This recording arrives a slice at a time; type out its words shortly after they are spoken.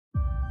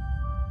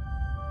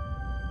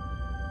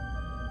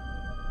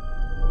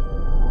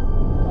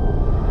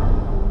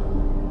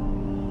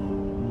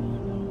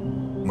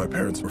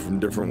parents were from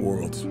different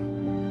worlds.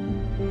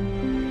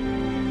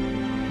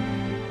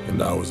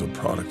 And I was a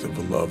product of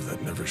a love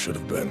that never should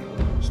have been.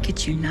 He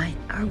could unite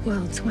our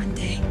worlds one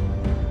day.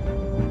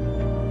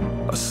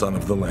 A son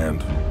of the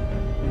land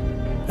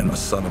and a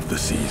son of the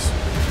seas.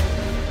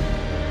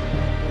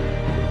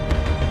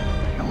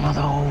 Your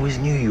mother always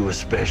knew you were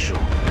special.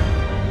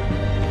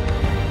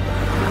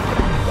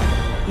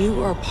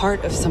 You are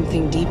part of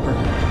something deeper.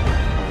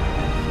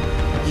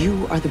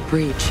 You are the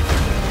bridge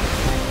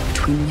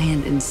between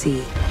land and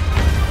sea.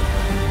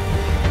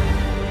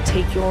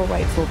 Take your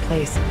rightful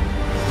place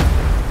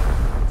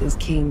as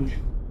king.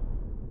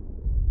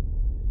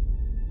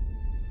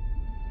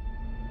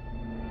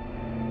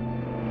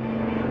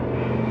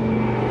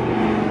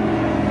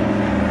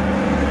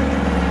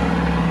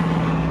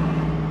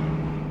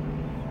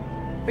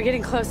 We're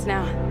getting close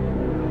now.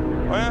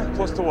 Oh yeah?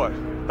 Close to what?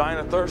 Dying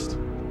of thirst?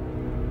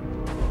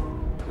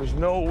 There's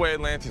no way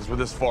Atlantis were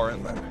this far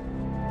inland.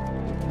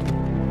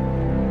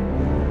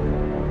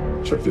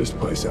 Check this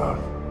place out.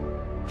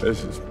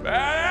 This is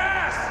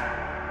Badass!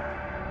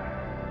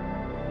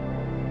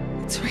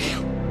 It's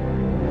real.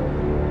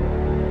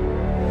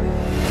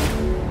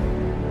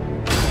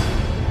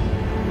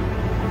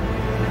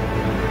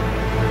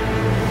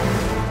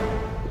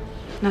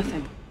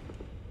 Nothing.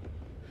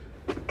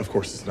 Of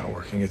course it's not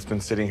working. It's been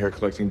sitting here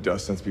collecting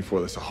dust since before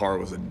the Sahara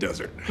was a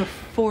desert.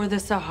 Before the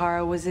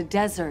Sahara was a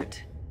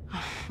desert.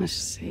 Let's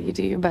just say you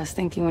do your best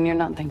thinking when you're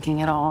not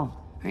thinking at all.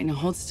 All right, now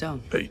hold still.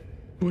 Hey,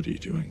 what are you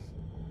doing?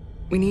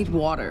 We need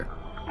water.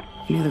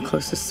 Near the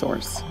closest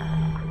source.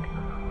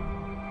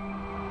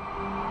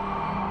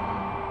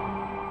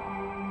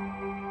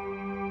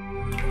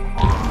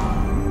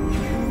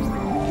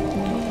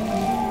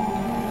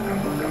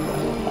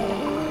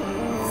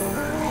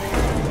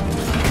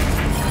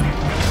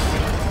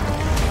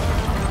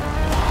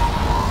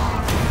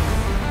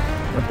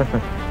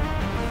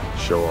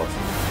 Show off.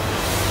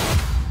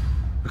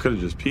 I could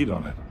have just peed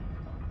on it.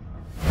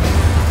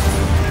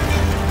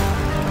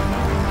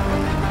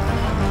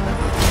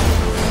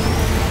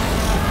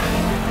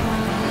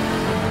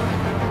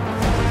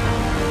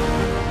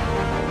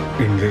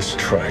 In this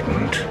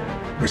trident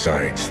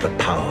resides the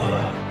power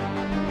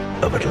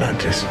of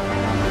Atlantis.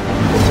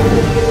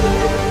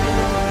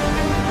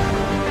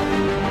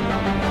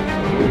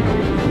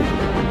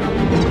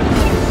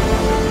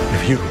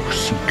 If you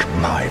seek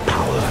my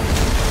power,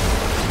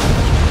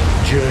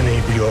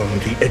 journey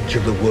beyond the edge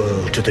of the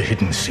world to the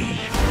hidden sea.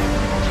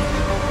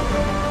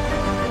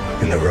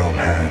 In the wrong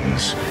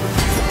hands,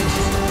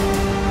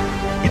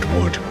 it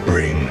would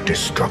bring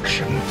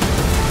destruction.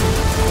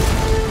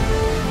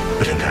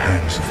 But in the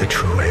hands of the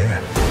true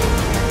heir,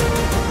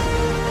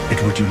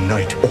 it would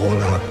unite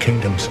all our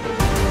kingdoms,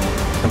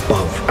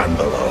 above and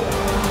below.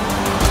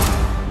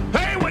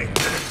 Hey, wait!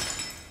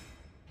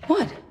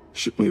 What?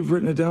 Shouldn't we have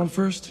written it down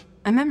first?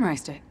 I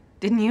memorized it.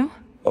 Didn't you?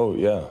 Oh,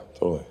 yeah,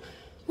 totally.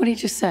 What did you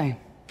just say?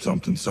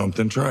 Something,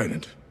 something,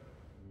 trident.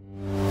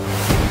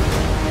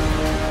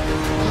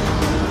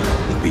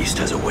 The beast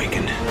has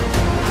awakened.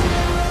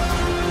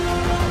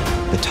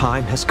 The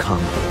time has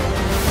come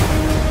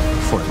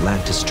for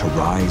Atlantis to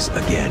rise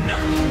again.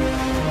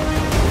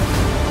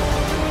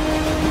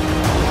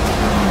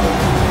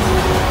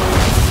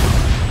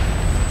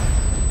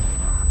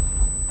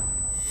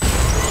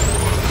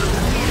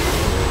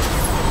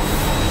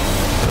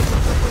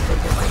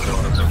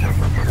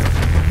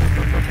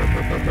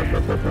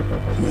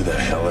 Who the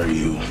hell are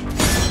you?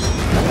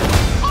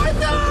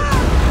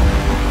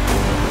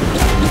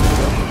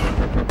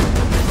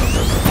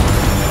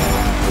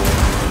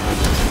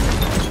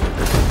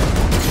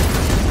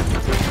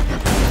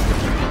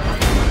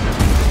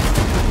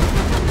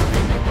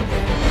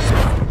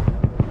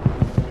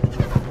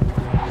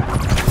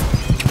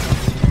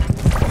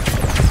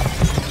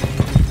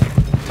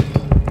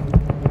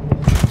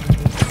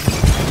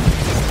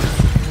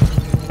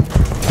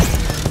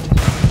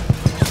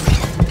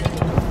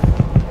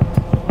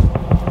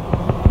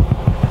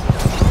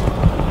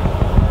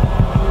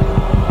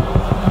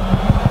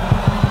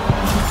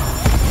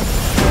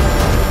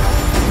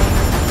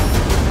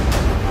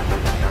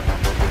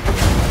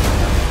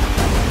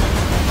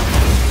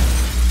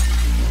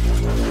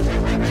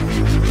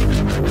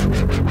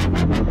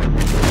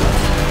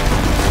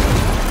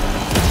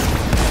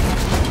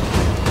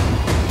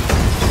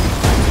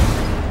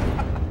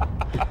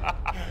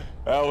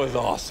 That was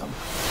awesome.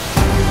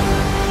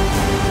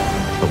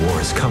 The war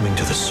is coming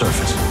to the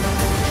surface.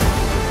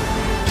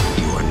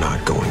 You are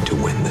not going to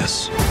win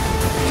this.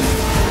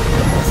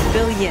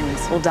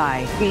 Billions will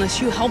die unless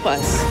you help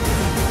us.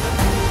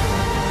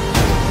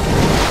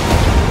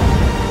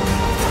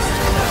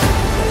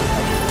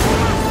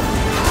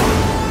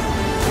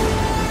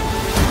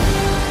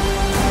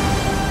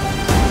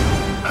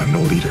 I'm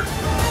no leader.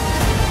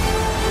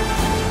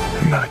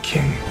 I'm not a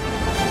king.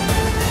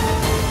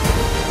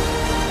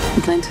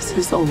 Atlantis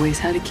has always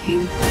had a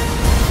king.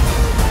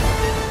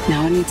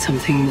 Now I need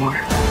something more.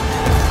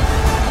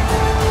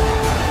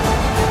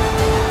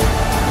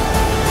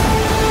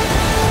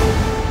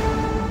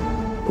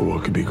 But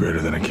what could be greater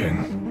than a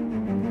king?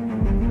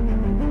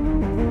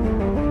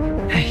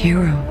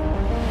 hero.